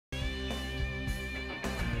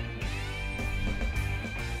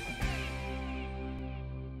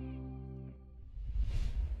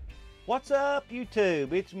What's up,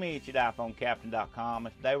 YouTube? It's me at iPhonecaptain.com,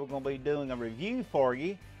 and today we're going to be doing a review for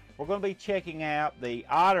you. We're going to be checking out the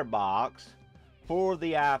Otterbox for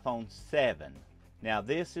the iPhone 7. Now,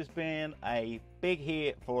 this has been a big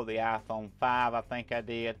hit for the iPhone 5, I think I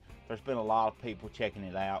did. There's been a lot of people checking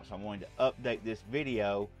it out, so I'm going to update this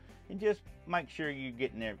video and just make sure you're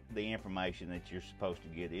getting the information that you're supposed to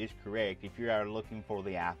get is correct. If you're looking for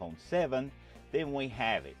the iPhone 7, then we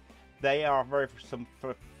have it. They are very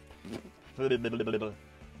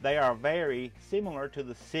similar to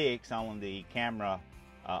the 6, only the camera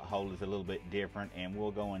hole is a little bit different, and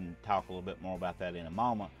we'll go and talk a little bit more about that in a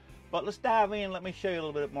moment. But let's dive in. Let me show you a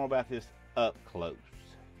little bit more about this up close.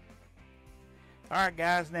 Alright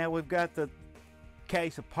guys, now we've got the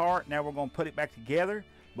case apart. Now we're going to put it back together.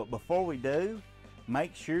 But before we do,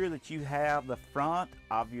 make sure that you have the front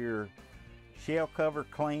of your shell cover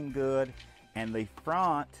clean good and the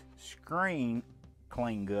front screen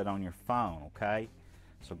clean good on your phone, okay?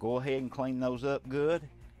 So go ahead and clean those up good,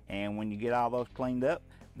 and when you get all those cleaned up,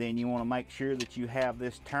 then you want to make sure that you have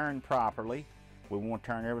this turned properly. We want to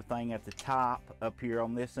turn everything at the top up here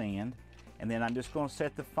on this end, and then I'm just going to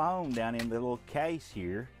set the phone down in the little case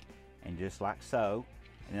here, and just like so,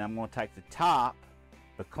 and then I'm going to take the top,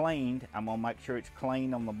 the cleaned, I'm going to make sure it's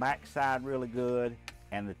clean on the back side really good,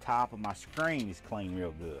 and the top of my screen is clean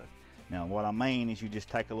real good. Now what I mean is you just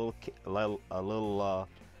take a little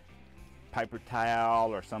paper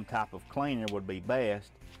towel or some type of cleaner would be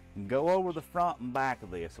best, and go over the front and back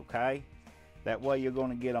of this, okay? That way you're going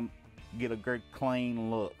to get a good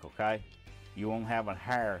clean look, okay? You won't have a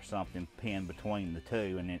hair or something pinned between the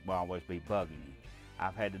two, and it will always be bugging you.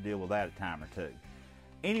 I've had to deal with that a time or two.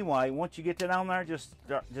 Anyway, once you get that on there, just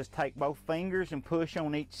take both fingers and push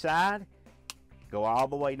on each side. Go all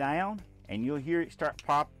the way down, and you'll hear it start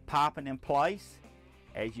popping in place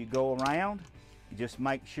as you go around. Just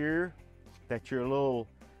make sure that your little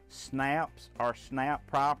snaps are snapped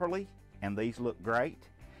properly, and these look great.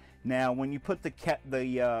 Now when you put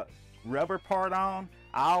the rubber part on,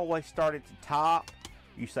 I always start at the top.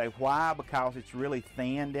 You say why? Because it's really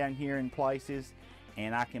thin down here in places,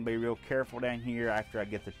 and I can be real careful down here after I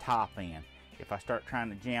get the top in. If I start trying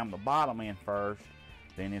to jam the bottom in first,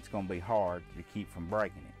 then it's going to be hard to keep from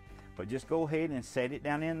breaking it. But just go ahead and set it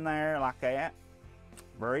down in there like that.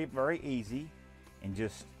 Very, very easy. And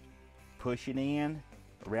just push it in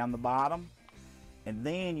around the bottom. And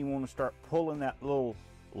then you want to start pulling that little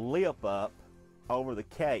lip up over the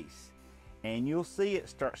case. And you'll see it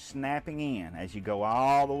start snapping in as you go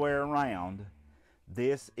all the way around.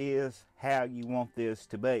 This is how you want this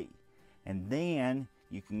to be. And then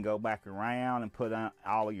you can go back around and put on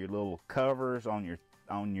all of your little covers on your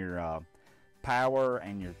power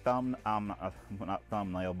and your not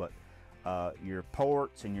thumbnail, but your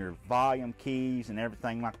ports and your volume keys and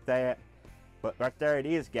everything like that. But right there it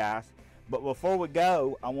is, guys. But before we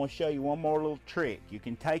go, I want to show you one more little trick. You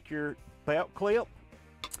can take your belt clip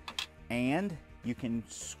and you can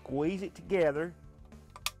squeeze it together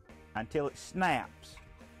until it snaps,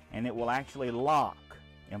 and it will actually lock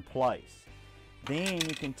in place. Then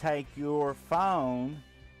you can take your phone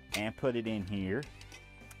and put it in here.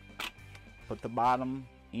 Put the bottom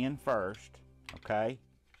in first, okay,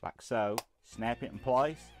 like so. Snap it in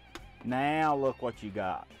place. Now look what you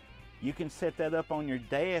got. You can set that up on your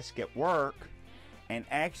desk at work and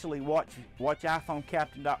actually watch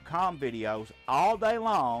iPhonecaptain.com videos all day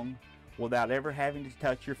long without ever having to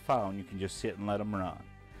touch your phone. You can just sit and let them run.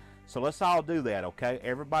 So let's all do that, okay?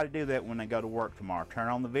 Everybody do that when they go to work tomorrow. Turn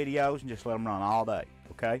on the videos and just let them run all day,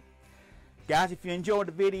 okay? Guys, if you enjoyed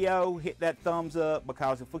the video, hit that thumbs up,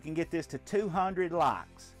 because if we can get this to 200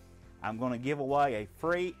 likes, I'm going to give away a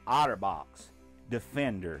free Otterbox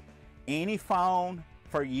Defender. Any phone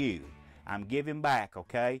for you. I'm giving back,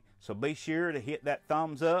 okay? So be sure to hit that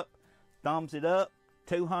thumbs up. Thumbs it up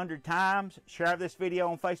 200 times. Share this video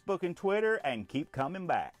on Facebook and Twitter, and keep coming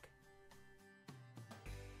back.